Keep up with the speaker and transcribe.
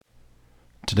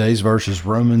Today's verse is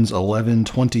Romans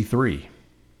 11:23.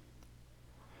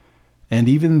 And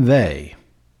even they,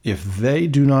 if they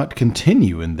do not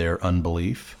continue in their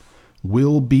unbelief,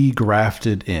 will be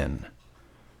grafted in.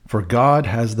 For God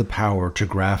has the power to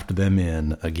graft them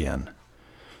in again.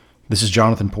 This is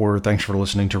Jonathan Porter. Thanks for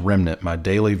listening to Remnant, my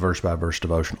daily verse-by-verse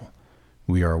devotional.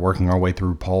 We are working our way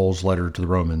through Paul's letter to the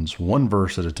Romans, one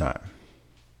verse at a time.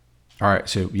 All right,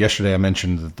 so yesterday I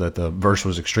mentioned that the verse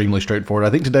was extremely straightforward. I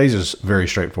think today's is very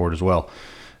straightforward as well.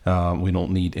 We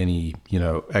don't need any,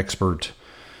 expert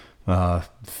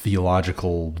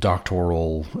theological,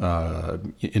 doctoral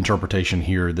interpretation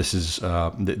here. This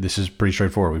is pretty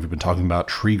straightforward. We've been talking about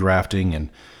tree grafting and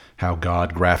how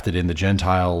God grafted in the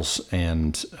Gentiles,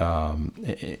 and how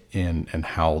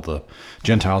the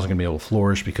Gentiles are going to be able to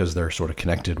flourish because they're sort of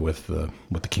connected with the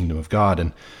kingdom of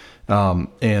God.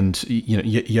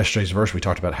 Yesterday's verse, we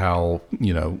talked about how,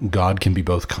 God can be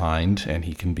both kind and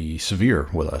he can be severe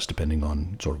with us depending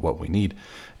on sort of what we need.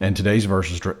 And today's verse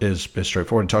is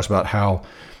straightforward. It talks about how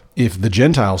if the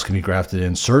Gentiles can be grafted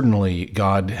in, certainly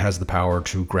God has the power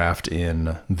to graft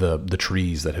in the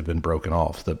trees that have been broken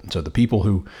off. So the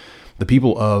people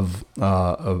of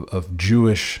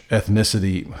Jewish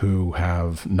ethnicity who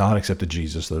have not accepted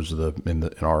Jesus, those are in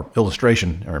our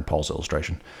illustration, or in Paul's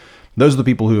illustration, those are the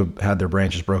people who have had their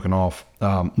branches broken off.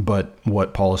 But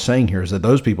what Paul is saying here is that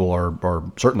those people are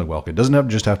certainly welcome. It doesn't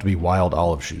just have to be wild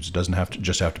olive shoots. It doesn't have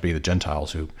to be the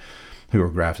Gentiles who are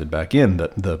grafted back in.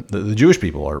 The Jewish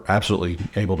people are absolutely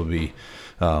able to be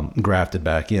grafted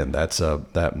back in. That's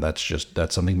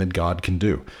something that God can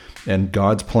do. And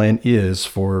God's plan is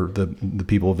for the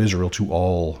people of Israel to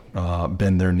all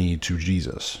bend their knee to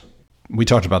Jesus. We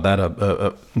talked about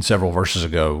that several verses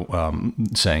ago,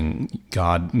 saying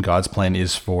God's plan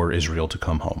is for Israel to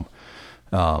come home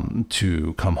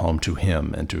to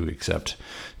Him and to accept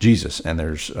Jesus. And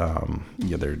there's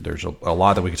there's a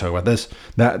lot that we could talk about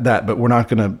but we're not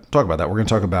going to talk about that. We're going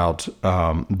to talk about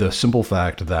the simple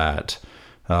fact that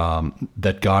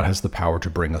God has the power to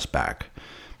bring us back.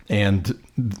 And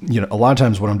a lot of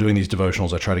times when I'm doing these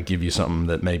devotionals, I try to give you something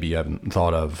that maybe you haven't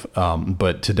thought of.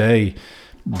 But today,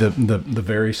 the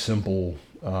very simple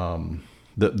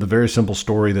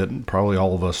story that probably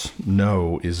all of us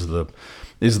know is the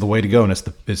way to go, and it's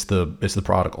the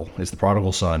prodigal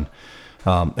son.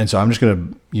 And so I'm just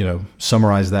going to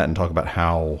summarize that and talk about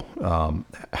how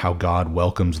God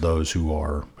welcomes those who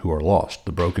are lost.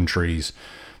 The broken trees,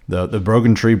 the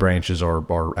broken tree branches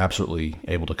are absolutely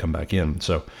able to come back in.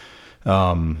 So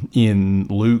in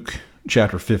Luke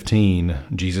chapter 15,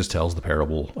 Jesus tells the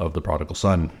parable of the prodigal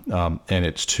son, and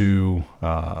it's the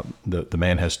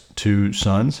man has two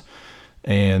sons,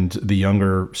 and the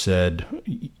younger said,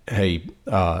 "Hey,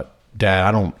 Dad,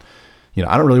 I don't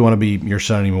really want to be your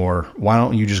son anymore. Why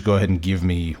don't you just go ahead and give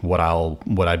me what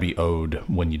I'd be owed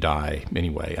when you die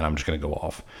anyway, and I'm just going to go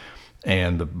off."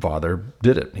 And the father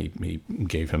did it. He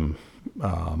gave him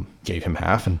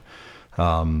half, and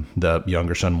the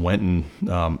younger son went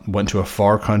to a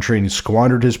far country and he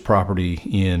squandered his property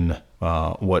in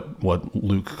what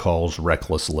Luke calls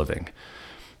reckless living.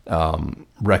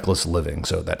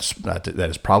 So that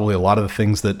is probably a lot of the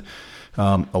things that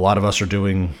a lot of us are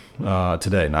doing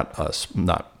today. Not us,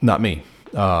 not me.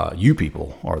 You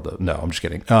people are no. I'm just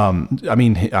kidding.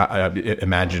 I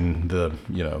imagine the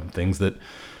things that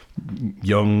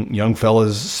young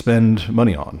fellas spend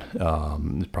money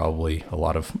on. Probably a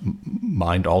lot of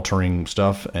mind-altering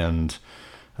stuff, and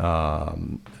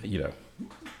I'm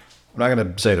not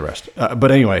going to say the rest.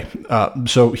 But anyway,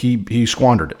 so he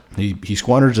squandered it. He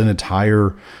squandered an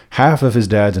entire half of his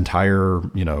dad's entire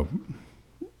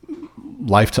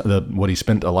lifetime, what he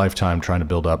spent a lifetime trying to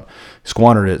build up.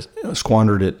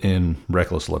 Squandered it in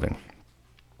reckless living,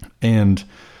 and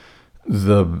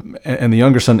the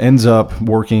younger son ends up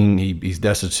working. He's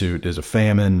destitute. There's a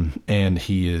famine, and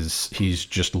he's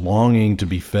just longing to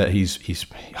be fed. He's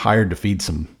hired to feed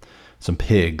some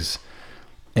pigs,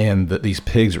 and these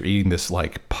pigs are eating this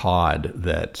like pod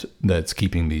that's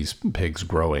keeping these pigs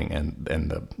growing. And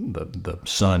the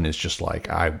son is just like,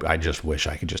 I just wish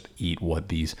I could just eat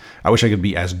I wish I could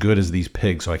be as good as these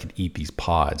pigs so I could eat these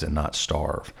pods and not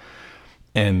starve.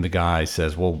 And the guy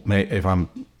says, well, if I'm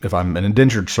an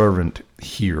indentured servant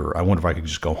here, I wonder if I could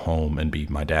just go home and be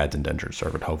my dad's indentured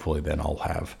servant. Hopefully then I'll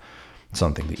have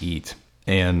something to eat.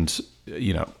 And,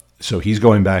 so he's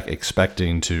going back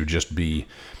expecting to just be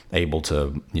able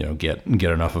to, get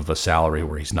enough of a salary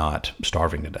where he's not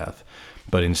starving to death.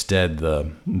 But instead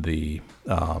the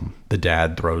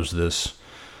dad throws this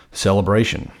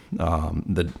celebration.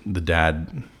 The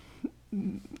dad,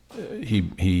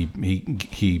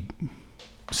 he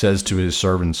says to his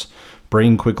servants,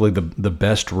 Bring quickly the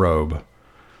best robe.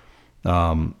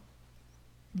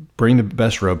 Bring the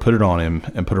best robe, put it on him,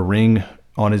 and put a ring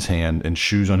on his hand and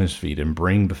shoes on his feet, and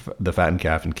bring the fattened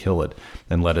calf and kill it,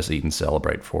 and let us eat and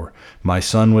celebrate. For my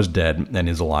son was dead and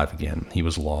is alive again. He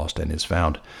was lost and is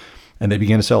found. And they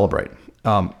began to celebrate.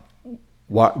 How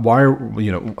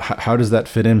does that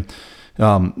fit in?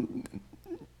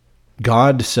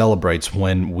 God celebrates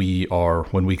when we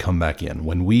come back in,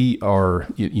 when we are,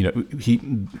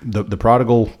 the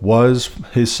prodigal was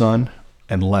his son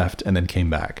and left and then came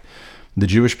back. The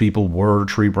Jewish people were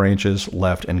tree branches,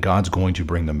 left, and God's going to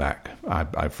bring them back.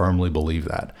 I firmly believe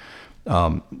that.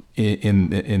 In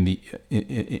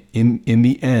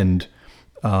the end,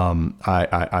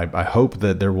 I hope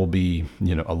that there will be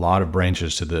a lot of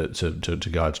branches to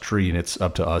God's tree, and it's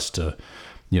up to us to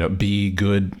be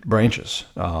good branches,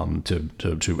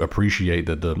 to appreciate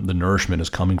that the nourishment is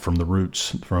coming from the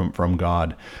roots from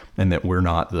God, and that we're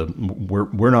not the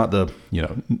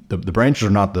branches are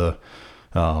not the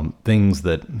things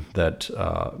that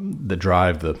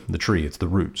drive the tree. It's the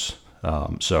roots.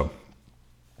 So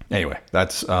anyway,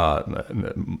 that's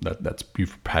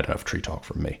you've had enough tree talk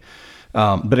from me.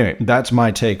 But anyway, that's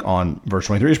my take on verse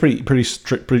 23. It's pretty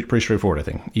straightforward, I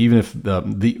think. Even if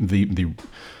the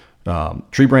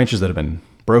tree branches that have been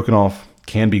broken off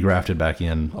can be grafted back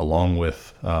in, along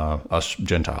with us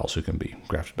Gentiles who can be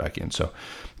grafted back in. So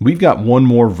we've got one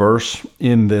more verse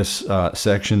in this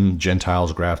section,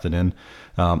 Gentiles grafted in.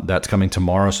 That's coming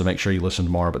tomorrow, so make sure you listen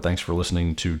tomorrow. But thanks for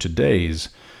listening to today's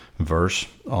verse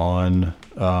on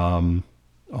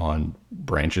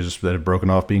branches that have broken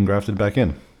off being grafted back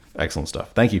in. Excellent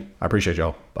stuff. Thank you. I appreciate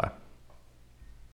y'all. Bye.